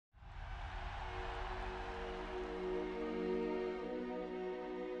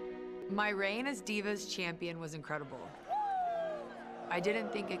My reign as Divas champion was incredible. I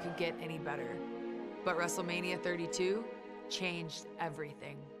didn't think it could get any better, but WrestleMania 32 changed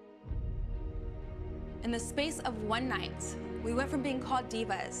everything. In the space of one night, we went from being called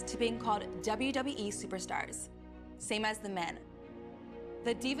divas to being called WWE superstars, same as the men.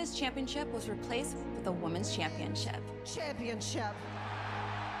 The Divas Championship was replaced with the Women's Championship.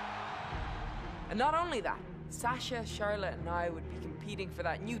 And not only that, Sasha, Charlotte, and I would be competing for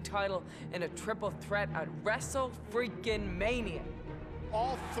that new title in a triple threat at WrestleFreaking-Mania.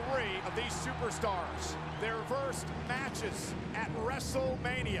 All three of these superstars, their first matches at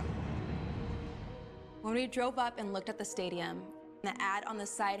WrestleMania. When we drove up and looked at the stadium, the ad on the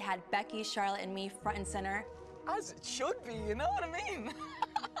side had Becky, Charlotte, and me front and center. As it should be, you know what I mean?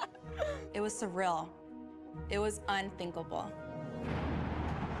 It was surreal. It was unthinkable.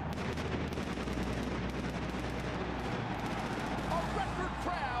 A record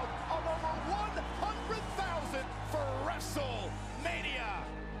crowd of over 100,000 for WrestleMania.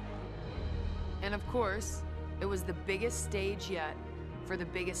 And of course, it was the biggest stage yet for the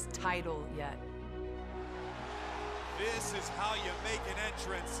biggest title yet. This is how you make an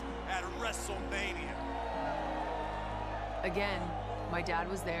entrance at WrestleMania. Again, my dad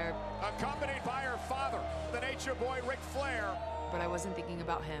was there, Accompanied by her father, the Nature Boy Ric Flair. but I wasn't thinking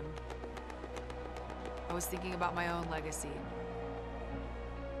about him. I was thinking about my own legacy.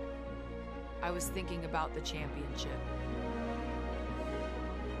 I was thinking about the championship.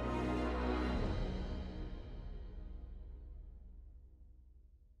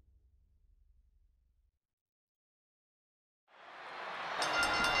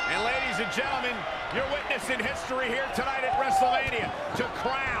 And ladies and gentlemen, you're witnessing history here tonight at WrestleMania to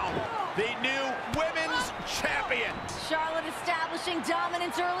crown the new women's champion. Charlotte establishing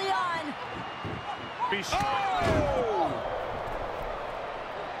dominance early on. Be sure.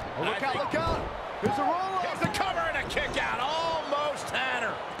 Oh, look out, look out. Here's a roll-up. Here's the cover and a kick out. Almost had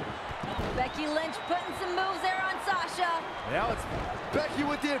her. Becky Lynch putting some moves there on Sasha. Now it's Becky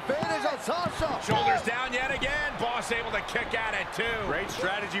with the advantage on Sasha. Shoulders down yet again. Boss able to kick out at two. Great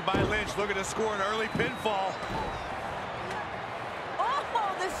strategy by Lynch, looking to score an early pinfall. Oh,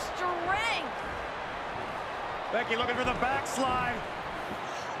 the strength. Becky looking for the backslide.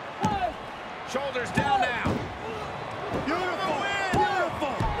 Shoulders down now. Beautiful,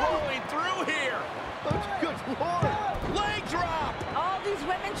 Beautiful. Rolling through here. good lord. Leg drop. All these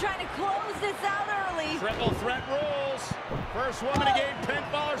women trying to close this out early. Triple threat rules. First woman to gain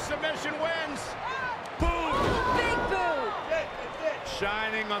pinfall or submission wins. Boom. Big boot.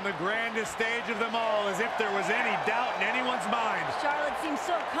 Shining on the grandest stage of them all, as if there was any doubt in anyone's mind. Charlotte seems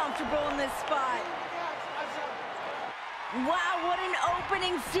so comfortable in this spot. Wow, what an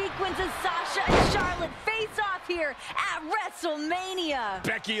opening sequence as Sasha and Charlotte face off here at WrestleMania.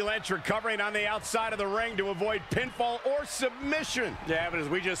 Becky Lynch recovering on the outside of the ring to avoid pinfall or submission. Yeah, but as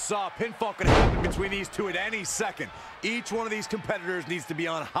we just saw, pinfall could happen between these two at any second. Each one of these competitors needs to be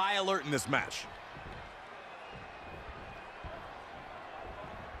on high alert in this match.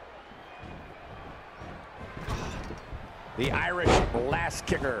 The Irish last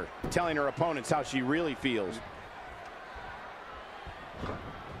kicker telling her opponents how she really feels.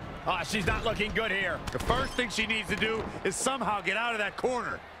 Oh, she's not looking good here. The first thing she needs to do is somehow get out of that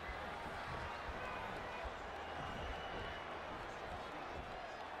corner.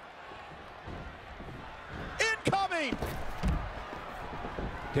 Incoming!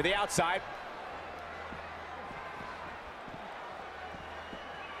 To the outside.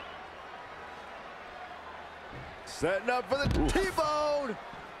 Setting up for the T-bone.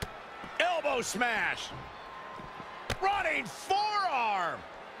 Elbow smash. Running forearm.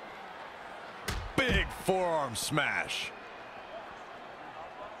 Big forearm smash.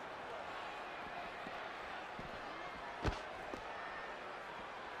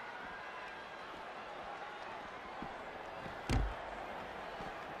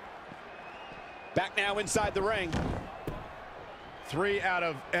 Back now inside the ring. 3 out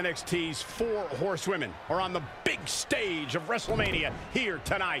of NXT's 4 horsewomen are on the big stage of WrestleMania here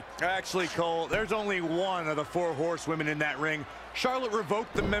tonight. Actually, Cole, there's only one of the 4 horsewomen in that ring. Charlotte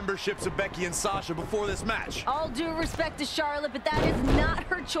revoked the memberships of Becky and Sasha before this match. All due respect to Charlotte, but that is not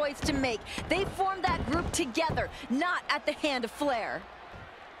her choice to make. They formed that group together, not at the hand of Flair.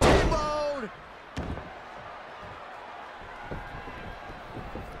 T-bone.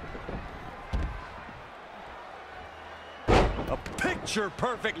 A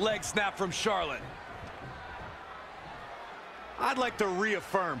picture-perfect leg snap from Charlotte. I'd like to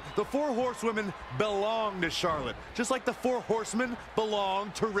reaffirm, the 4 horsewomen belong to Charlotte, just like the 4 horsemen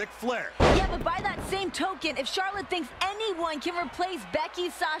belong to Ric Flair. Yeah, but by that same token, if Charlotte thinks anyone can replace Becky,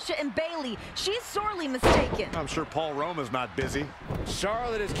 Sasha, and Bayley, she's sorely mistaken. I'm sure Paul Roma's not busy.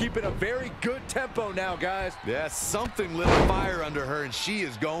 Charlotte is keeping a very good tempo now, guys. Yeah, something lit a fire under her, and she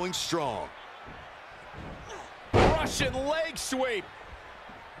is going strong. Russian leg sweep.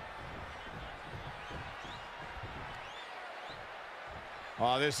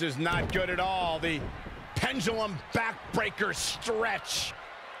 Oh, this is not good at all. The pendulum backbreaker stretch.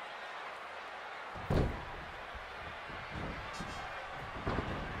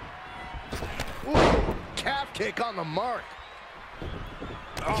 Ooh, calf kick on the mark.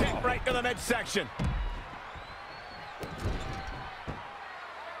 Kick right to the midsection.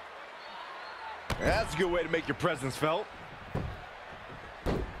 That's a good way to make your presence felt.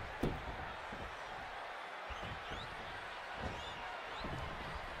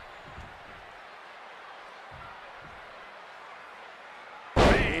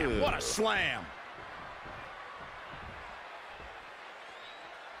 Man, what a slam.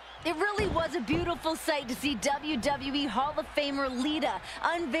 It really was a beautiful sight to see WWE Hall of Famer Lita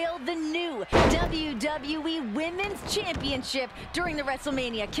unveil the new WWE Women's Championship during the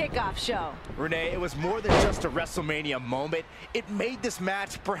WrestleMania kickoff show. Renee, it was more than just a WrestleMania moment. It made this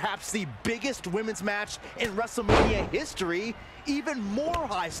match perhaps the biggest women's match in WrestleMania history, even more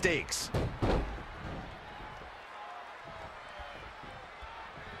high stakes.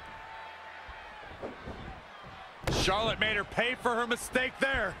 Charlotte made her pay for her mistake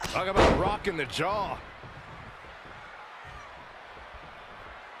there. Talk about rocking the jaw.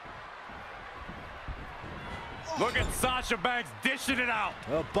 Look at Sasha Banks dishing it out.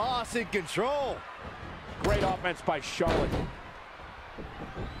 A boss in control. Great offense by Charlotte.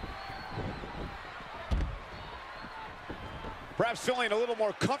 Perhaps feeling a little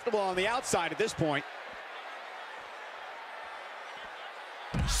more comfortable on the outside at this point.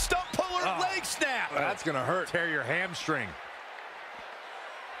 Stump puller leg snap. That's gonna hurt. Tear your hamstring.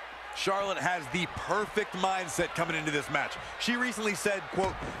 Charlotte has the perfect mindset coming into this match. She recently said,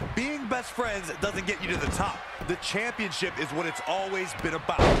 quote, being best friends doesn't get you to the top. The championship is what it's always been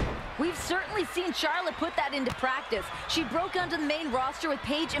about. We've certainly seen Charlotte put that into practice. She broke onto the main roster with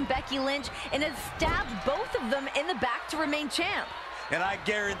Paige and Becky Lynch and has stabbed both of them in the back to remain champ. And I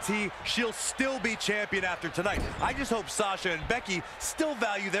guarantee she'll still be champion after tonight. I just hope Sasha and Becky still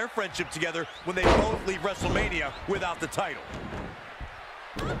value their friendship together when they both leave WrestleMania without the title.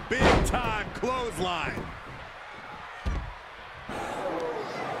 Big time clothesline.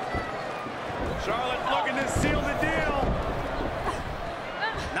 Charlotte looking to seal the deal.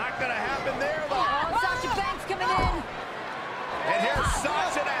 Not gonna happen there though. Oh, Sasha Banks coming in. And here's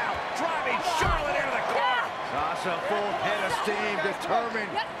Sasha now, driving Charlotte into the corner. Sasha full head of steam,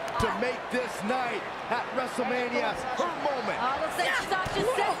 determined to make this night at WrestleMania her moment. Oh, looks like Sasha's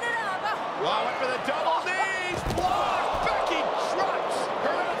setting it up. Oh, went for the double knees. Block. Becky trucks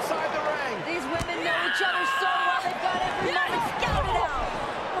her outside the ring. These women know each other so well, they've got every moment scouted out.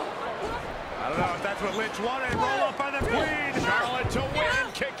 I don't know if that's what Lynch wanted. Roll up on the Queen. Charlotte to win,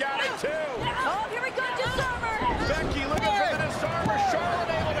 kick out at 2. Oh, here we go, disarmer. Becky looking for the disarmer. Charlotte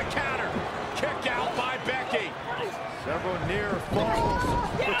able to counter. Kick out by Becky. Several near falls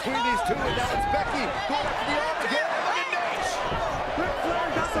between these two, and now it's Becky going up to the arm again. Look at Nash. Ric Flair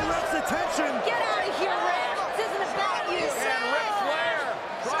got the ref's attention. Get out of here, Rick. This isn't about you. And Ric Flair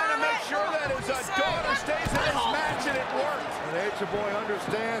trying to make sure that his daughter stays in this match, and it worked. The Nature Boy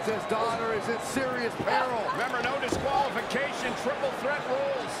understands his daughter is in serious peril. Remember, no disqualification, triple threat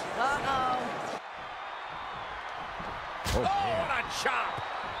rules. Uh-oh. Oh, what a chop.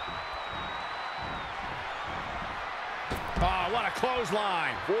 Oh, what a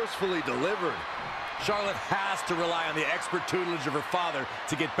clothesline. Forcefully delivered. Charlotte has to rely on the expert tutelage of her father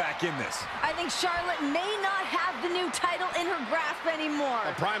to get back in this. I think Charlotte may not have the new title in her grasp anymore.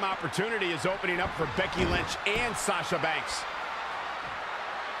 A prime opportunity is opening up for Becky Lynch and Sasha Banks.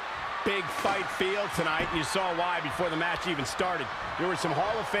 Big fight field tonight, and you saw why before the match even started. There were some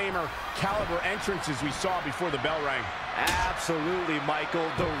Hall of Famer caliber entrances we saw before the bell rang. Absolutely, Michael.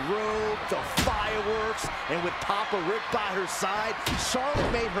 The robe, the fireworks, and with Papa Rick by her side,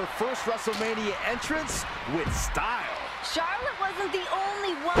 Charlotte made her first WrestleMania entrance with style. Charlotte wasn't the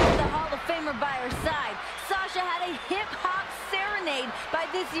only one with the Hall of Famer by her side. Sasha had a hip-hop serenade by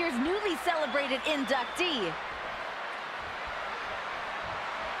this year's newly celebrated inductee.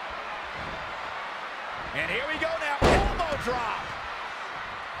 And here we go now, elbow drop.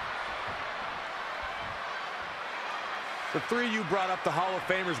 The three you brought up, the Hall of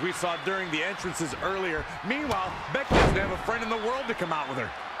Famers we saw during the entrances earlier. Meanwhile, Becky doesn't have a friend in the world to come out with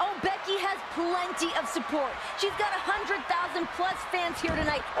her. Oh, Becky has plenty of support. She's got 100,000 plus fans here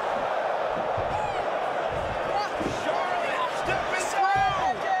tonight. Charlotte stepping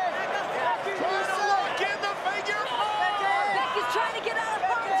through. Trying to lock in the figure. Becky's trying to get out of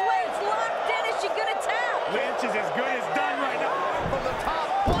harm's way. It's locked in. Is she gonna tap? Lynch is as good as done right now. From the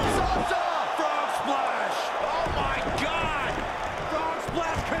top, Sasha! Frog splash. Oh my God. Frog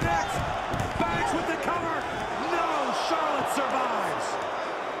splash connects. Banks with the cover. No, Charlotte survives.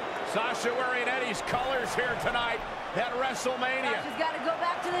 Sasha wearing Eddie's colors here tonight at WrestleMania. Sasha's got to go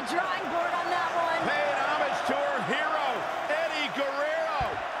back to the drawing board on that one. Paying homage to her hero, Eddie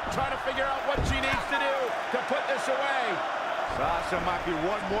Guerrero. Trying to figure out what she needs to do to put this away. Sasha might be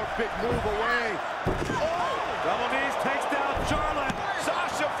one more big move away. Oh! Double knees takes down Charlotte.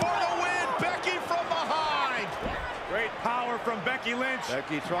 Sasha for the win. Becky from behind. Great power from Becky Lynch.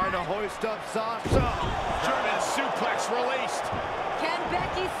 Becky trying to hoist up Sasha. German suplex released. Can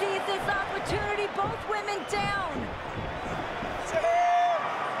Becky seize this opportunity? Both women down.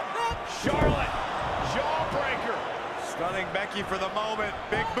 Charlotte, jawbreaker. Stunning Becky for the moment.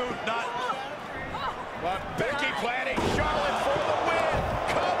 Big boot, not. But Becky planning Charlotte for the win.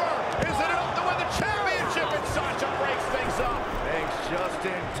 Cover. Is it enough to win the championship? And Sasha breaks things up. Thanks just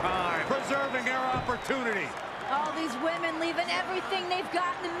in time. Preserving her opportunity. All these women leaving everything they've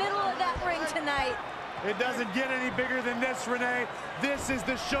got in the middle of that ring tonight. It doesn't get any bigger than this, Renee. This is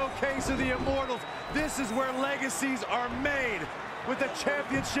the showcase of the Immortals. This is where legacies are made, with the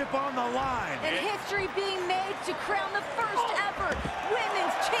championship on the line. And history being made to crown the first ever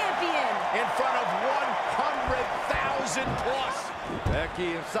women's champion. In front of 100,000 plus.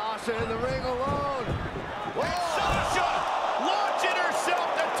 Becky and Sasha in the ring alone. And Sasha launching herself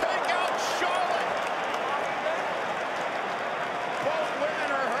to take out Charlotte. Both women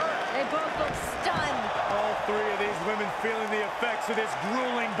are hurt. They both look stunned. All three of these women feeling the effects of this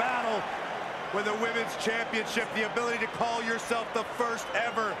grueling battle. With the women's championship, the ability to call yourself the first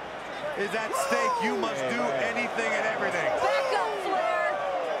ever is at stake. You must do anything and everything. Back up, Flair.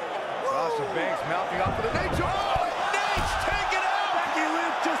 Sasha Banks mounting up for the Nate. Oh, Nate's taken out. Becky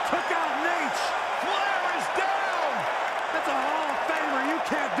Lynch just took out Nate. Flair is down. That's a Hall of Famer. You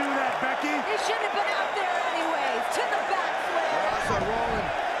can't do that, Becky. He should have been out there anyways. To the back, Flair. Sasha rolling.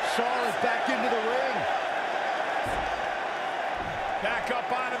 Charlotte back into the ring. Back up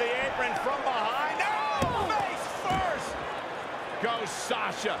onto the apron from behind. No! Face first! Goes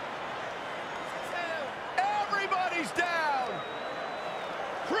Sasha. Everybody's down!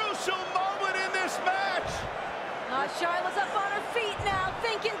 Crucial moment in this match! Charlotte's up on her feet now,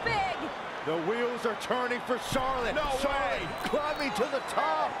 thinking big. The wheels are turning for Charlotte. No Charlotte way! climbing to the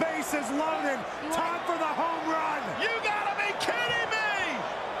top. Bases loaded. Time for the home run. You gotta be kidding me!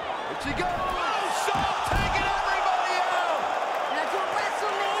 Here she goes. Oh, Salt taking everybody out! That's what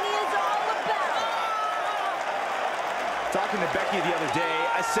WrestleMania is all about. Talking to Becky the other day,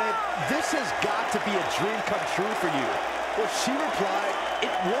 I said, this has got to be a dream come true for you. Well, she replied,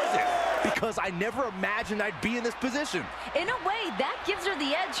 it wasn't, because I never imagined I'd be in this position. In a way, that gives her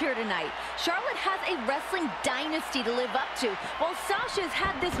the edge here tonight. Charlotte has a wrestling dynasty to live up to, while Sasha's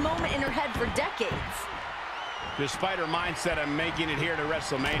had this moment in her head for decades. Despite her mindset of making it here to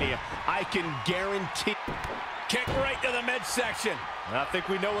WrestleMania, I can guarantee... Kick right to the midsection. I think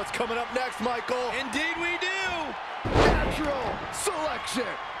we know what's coming up next, Michael. Indeed we do! Natural selection.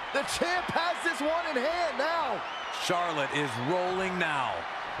 The champ has this one in hand now. Charlotte is rolling now.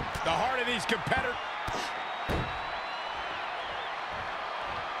 The heart of these competitors...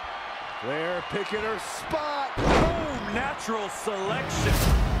 Flair picking her spot. Boom, natural selection.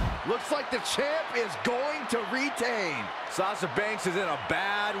 Looks like the champ is going to retain. Sasha Banks is in a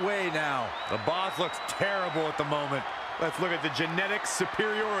bad way now. The boss looks terrible at the moment. Let's look at the genetic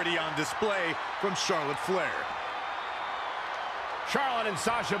superiority on display from Charlotte Flair. Charlotte and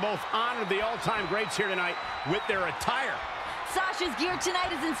Sasha both honored the all-time greats here tonight with their attire. Sasha's gear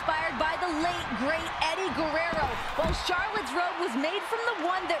tonight is inspired by the late, great Eddie Guerrero, while Charlotte's robe was made from the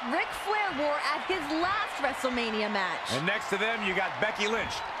one that Ric Flair wore at his last WrestleMania match. And next to them, you got Becky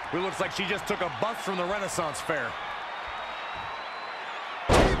Lynch, who looks like she just took a bus from the Renaissance Fair.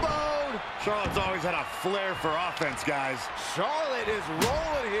 T-bone. Charlotte's always had a flair for offense, guys. Charlotte is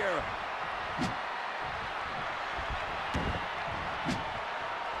rolling here.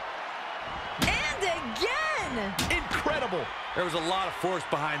 And again! Incredible! There was a lot of force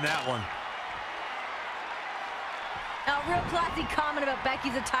behind that one. A real classy comment about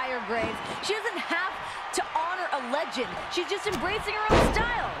Becky's attire, Graves. She doesn't have to honor a legend. She's just embracing her own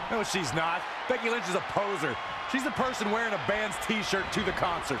style. No, she's not. Becky Lynch is a poser. She's the person wearing a band's t-shirt to the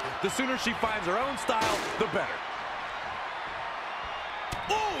concert. The sooner she finds her own style, the better.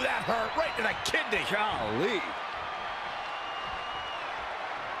 Ooh, that hurt right to the kidney. Golly.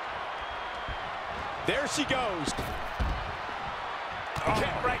 There she goes.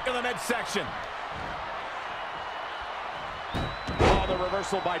 Kick right to the midsection. Oh, the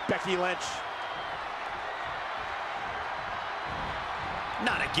reversal by Becky Lynch.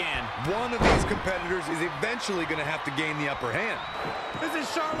 Not again. One of these competitors is eventually going to have to gain the upper hand. This is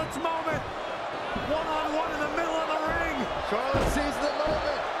Charlotte's moment. One-on-one in the middle of the ring. Charlotte sees the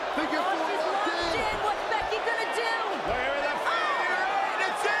moment. Figure four locked in. What's Becky gonna do? Where the fire, and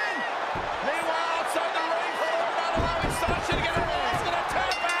it's in. Meanwhile, outside the ring, Flair not allowing Sasha to get her win. He's gonna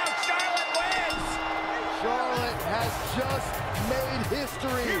tap out. Charlotte wins. Charlotte has just made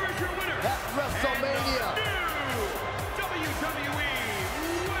history at WrestleMania.